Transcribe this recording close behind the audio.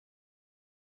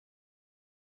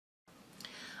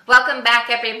Welcome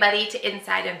back everybody to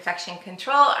Inside Infection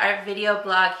Control, our video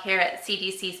blog here at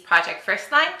CDC's Project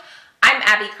First Line. I'm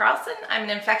Abby Carlson. I'm an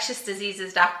infectious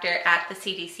diseases doctor at the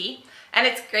CDC, and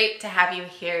it's great to have you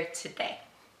here today.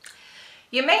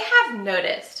 You may have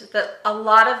noticed that a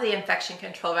lot of the infection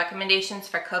control recommendations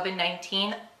for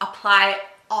COVID-19 apply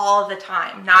all the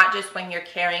time, not just when you're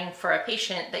caring for a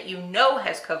patient that you know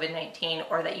has COVID-19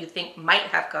 or that you think might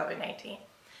have COVID-19.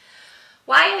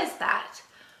 Why is that?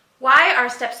 Why are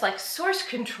steps like source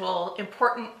control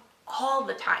important all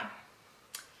the time?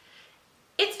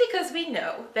 It's because we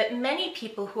know that many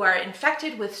people who are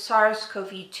infected with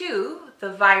SARS-CoV-2,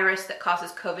 the virus that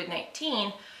causes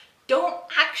COVID-19, don't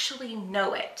actually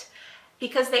know it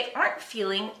because they aren't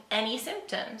feeling any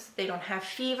symptoms. They don't have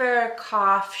fever,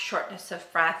 cough, shortness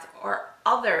of breath, or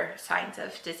other signs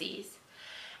of disease.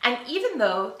 And even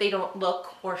though they don't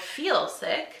look or feel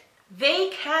sick, they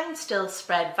can still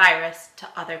spread virus to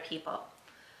other people.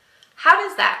 How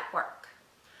does that work?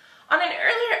 On an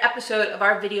earlier episode of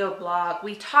our video blog,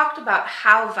 we talked about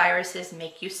how viruses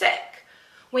make you sick.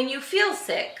 When you feel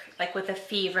sick, like with a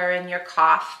fever and your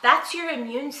cough, that's your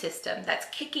immune system that's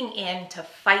kicking in to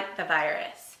fight the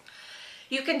virus.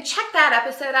 You can check that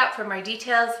episode out for more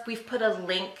details. We've put a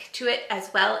link to it as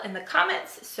well in the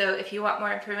comments, so if you want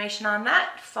more information on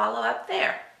that, follow up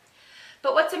there.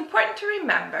 But what's important to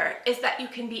remember is that you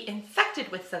can be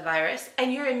infected with the virus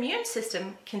and your immune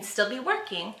system can still be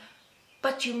working,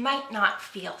 but you might not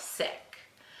feel sick.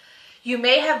 You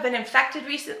may have been infected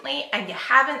recently and you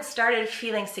haven't started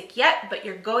feeling sick yet, but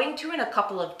you're going to in a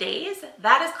couple of days.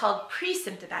 That is called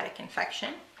pre-symptomatic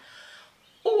infection.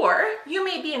 Or you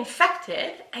may be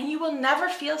infected and you will never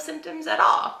feel symptoms at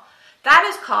all. That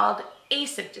is called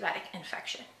asymptomatic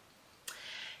infection.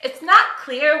 It's not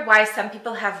clear why some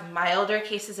people have milder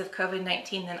cases of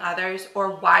COVID-19 than others,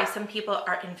 or why some people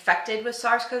are infected with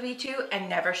SARS-CoV-2 and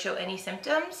never show any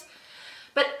symptoms.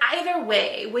 But either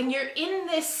way, when you're in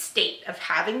this state of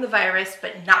having the virus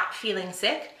but not feeling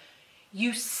sick,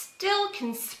 you still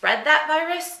can spread that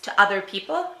virus to other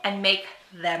people and make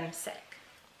them sick.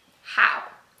 How?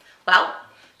 Well,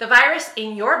 the virus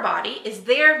in your body is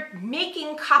there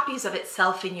making copies of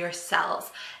itself in your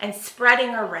cells and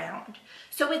spreading around.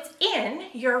 So it's in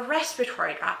your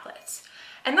respiratory droplets.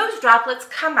 And those droplets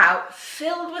come out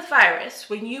filled with virus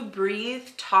when you breathe,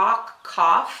 talk,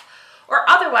 cough, or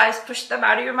otherwise push them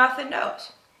out of your mouth and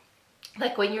nose.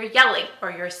 Like when you're yelling or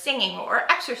you're singing or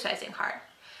exercising hard.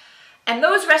 And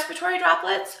those respiratory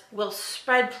droplets will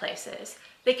spread places.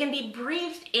 They can be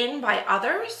breathed in by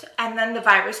others, and then the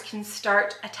virus can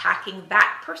start attacking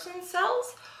that person's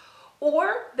cells,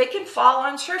 or they can fall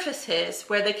on surfaces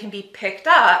where they can be picked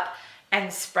up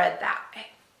and spread that way.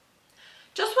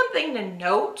 Just one thing to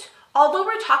note, although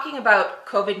we're talking about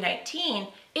COVID-19,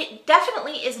 it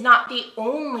definitely is not the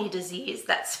only disease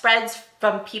that spreads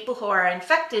from people who are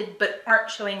infected but aren't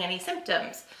showing any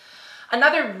symptoms.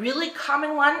 Another really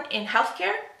common one in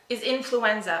healthcare is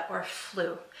influenza or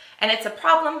flu, and it's a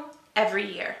problem every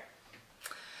year.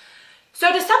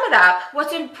 So to sum it up,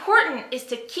 what's important is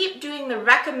to keep doing the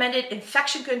recommended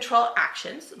infection control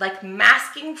actions, like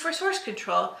masking for source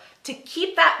control, to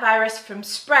keep that virus from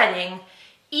spreading,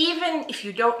 even if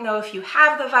you don't know if you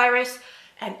have the virus,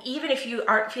 and even if you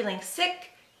aren't feeling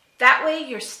sick. That way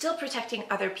you're still protecting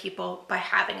other people by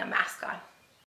having a mask on.